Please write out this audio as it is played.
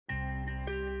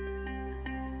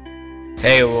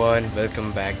Hey everyone,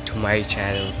 welcome back to my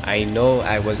channel. I know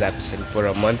I was absent for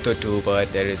a month or two,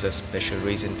 but there is a special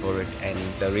reason for it, and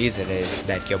the reason is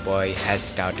that your boy has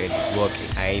started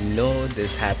working. I know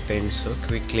this happened so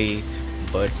quickly,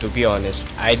 but to be honest,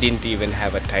 I didn't even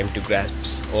have a time to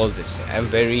grasp all this. I'm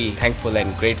very thankful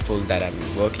and grateful that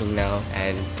I'm working now,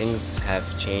 and things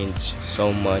have changed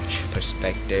so much.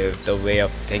 Perspective, the way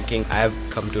of thinking, I've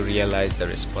come to realize the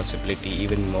responsibility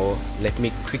even more. Let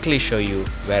me quickly show you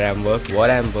where I'm working, what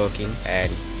I'm working,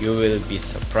 and you will be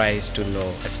surprised to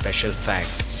know a special fact.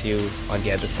 See you on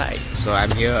the other side. So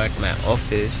I'm here at my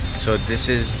office. So this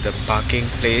is the parking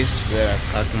place where I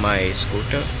park my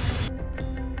scooter.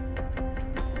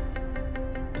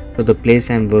 So the place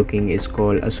I'm working is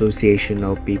called Association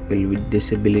of People with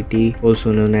Disability,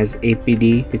 also known as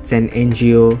APD. It's an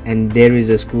NGO and there is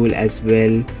a school as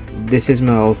well. This is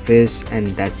my office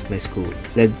and that's my school.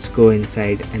 Let's go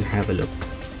inside and have a look.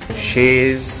 She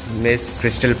is Miss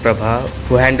Crystal Prabha,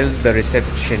 who handles the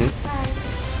reception.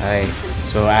 Hi.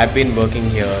 So I've been working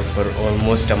here for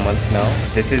almost a month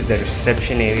now. This is the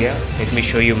reception area. Let me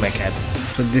show you my cabin.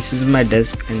 So this is my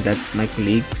desk and that's my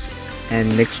colleagues.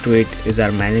 And next to it is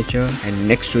our manager, and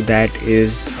next to that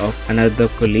is of another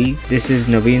colleague. This is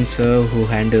Naveen sir, who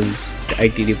handles the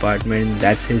IT department.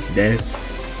 That's his desk.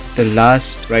 The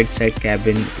last right side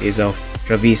cabin is of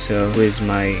Ravi sir, who is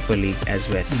my colleague as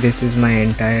well. This is my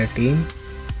entire team.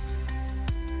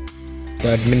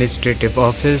 The administrative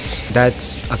office,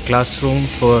 that's a classroom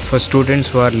for students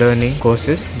who are learning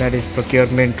courses. That is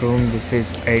procurement room. This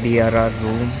is IDRR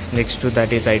room. Next to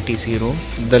that is ITC room.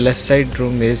 The left side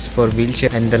room is for wheelchair,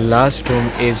 and the last room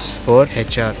is for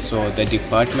HR. So the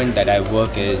department that I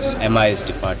work is MIS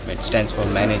department, stands for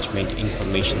Management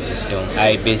Information System.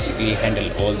 I basically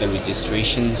handle all the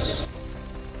registrations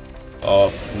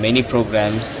of many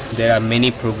programs. There are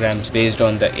many programs based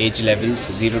on the age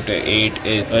levels. 0 to 8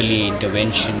 is early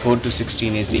intervention, 4 to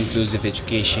 16 is inclusive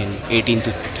education, 18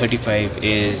 to 35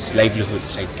 is livelihood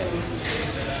sector.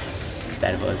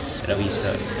 That was Ravi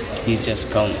sir. He's just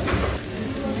come.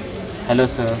 Hello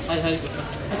sir. Hi.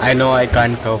 I know I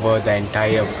can't cover the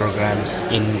entire programs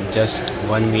in just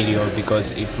one video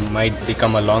because it might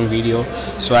become a long video.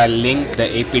 So I'll link the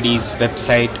APD's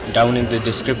website down in the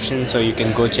description so you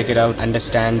can go check it out,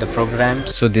 understand the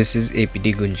programs. So this is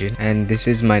APD Gunjan and this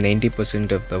is my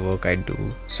 90% of the work I do.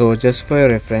 So just for your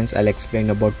reference, I'll explain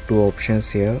about two options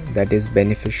here, that is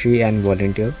beneficiary and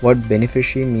volunteer. What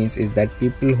beneficiary means is that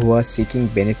people who are seeking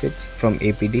benefits from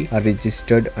APD are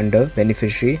registered under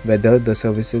beneficiary, whether the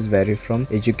services vary from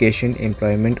education,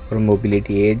 employment or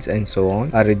mobility aids and so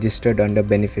on are registered under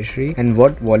beneficiary. And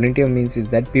what volunteer means is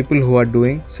that people who are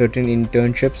doing certain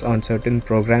internships on certain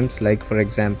programs, like for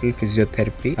example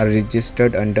physiotherapy, are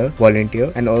registered under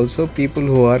volunteer. And also people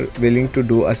who are willing to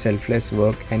do a selfless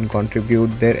work and contribute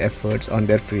their efforts on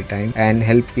their free time and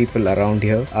help people around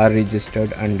here are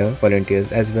registered under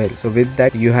volunteers as well. So with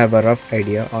that you have a rough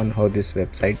idea on how this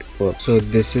website works. So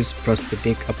this is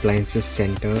Prosthetic Appliances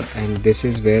Center and this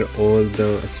is where all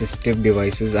the assistive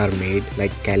devices are made,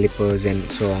 like calipers and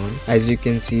so on. As you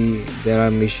can see, there are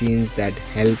machines that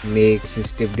help make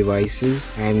assistive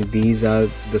devices and these are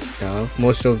the staff,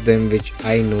 most of them which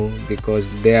I know because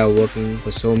they are working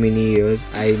for so many years.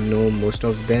 I know most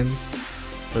of them.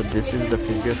 So this is the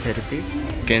physiotherapy.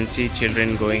 You can see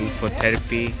children going for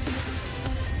therapy.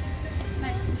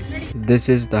 This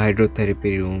is the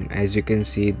hydrotherapy room. As you can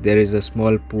see, there is a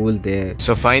small pool there.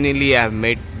 So finally I've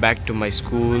made back to my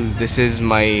school. This is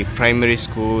my primary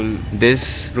school.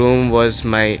 This room was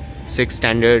my 6th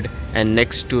standard and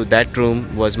next to that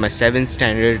room was my 7th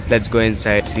standard. Let's go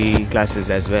inside, see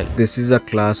classes as well. This is a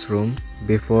classroom.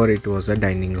 Before it was a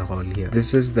dining hall here.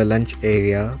 This is the lunch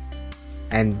area.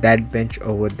 And that bench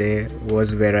over there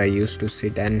was where I used to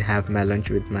sit and have my lunch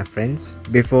with my friends.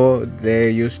 Before there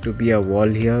used to be a wall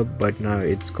here, but now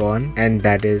it's gone, and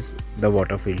that is the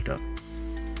water filter.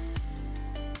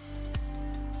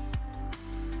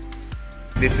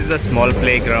 This is a small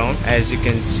playground. As you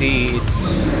can see,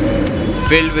 it's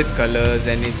filled with colors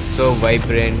and it's so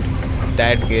vibrant.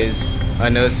 That is a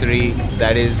nursery,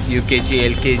 that is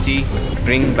UKG, LKG.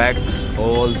 Bring back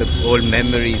all the old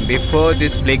memories. Before,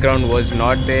 this playground was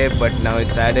not there, but now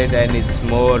it's added and it's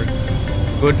more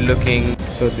good looking.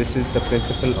 So this is the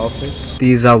principal office.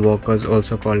 These are workers,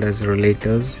 also called as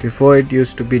relators. Before it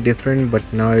used to be different, but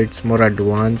now it's more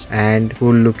advanced and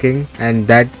cool looking. And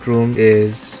that room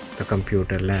is the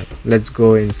computer lab. Let's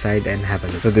go inside and have a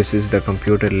look. So this is the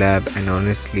computer lab and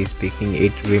honestly speaking,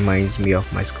 it reminds me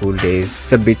of my school days.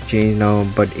 It's a bit changed now,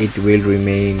 but it will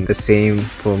remain the same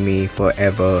for me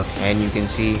forever. And you can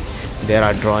see there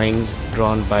are drawings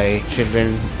drawn by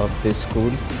children of this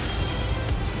school.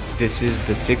 This is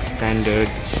the 6th standard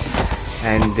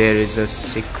and there is a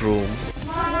sick room.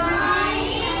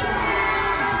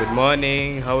 Good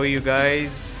morning. How are you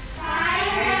guys?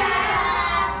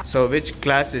 So which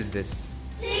class is this?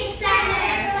 6th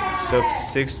standard. So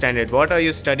 6th standard. What are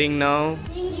you studying now?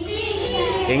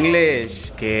 English.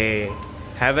 English. Okay.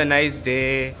 Have a nice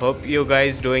day. Hope you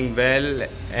guys doing well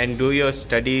and do your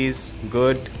studies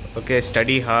good. Okay,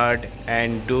 study hard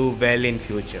and do well in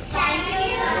future. Thank you,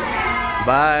 sir.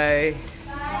 Bye.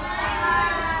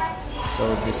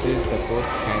 So this is the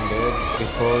 4th standard.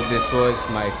 Before this was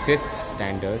my 5th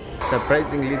standard.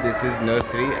 Surprisingly, this is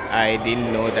nursery. I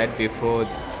didn't know that before.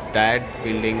 That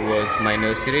building was my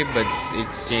nursery, but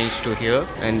it's changed to here,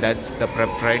 and that's the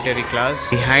preparatory class.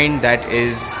 Behind that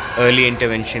is early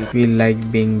intervention. We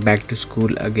like being back to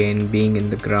school again, being in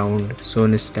the ground, so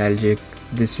nostalgic.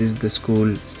 This is the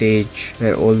school stage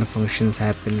where all the functions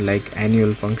happen, like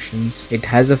annual functions. It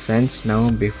has a fence now,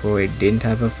 before it didn't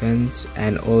have a fence,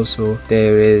 and also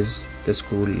there is the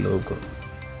school logo.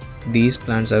 These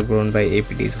plants are grown by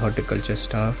APD's horticulture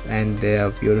staff and they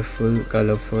are beautiful,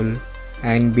 colorful,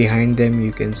 and behind them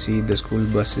you can see the school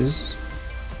buses.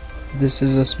 This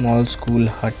is a small school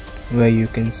hut where you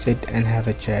can sit and have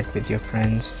a chat with your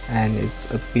friends, and it's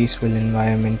a peaceful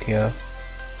environment here.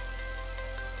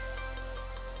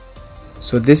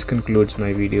 So this concludes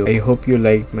my video. I hope you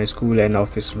liked my school and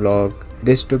office vlog.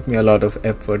 This took me a lot of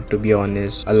effort, to be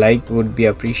honest. A like would be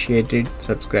appreciated.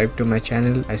 Subscribe to my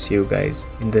channel. I see you guys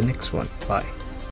in the next one. Bye.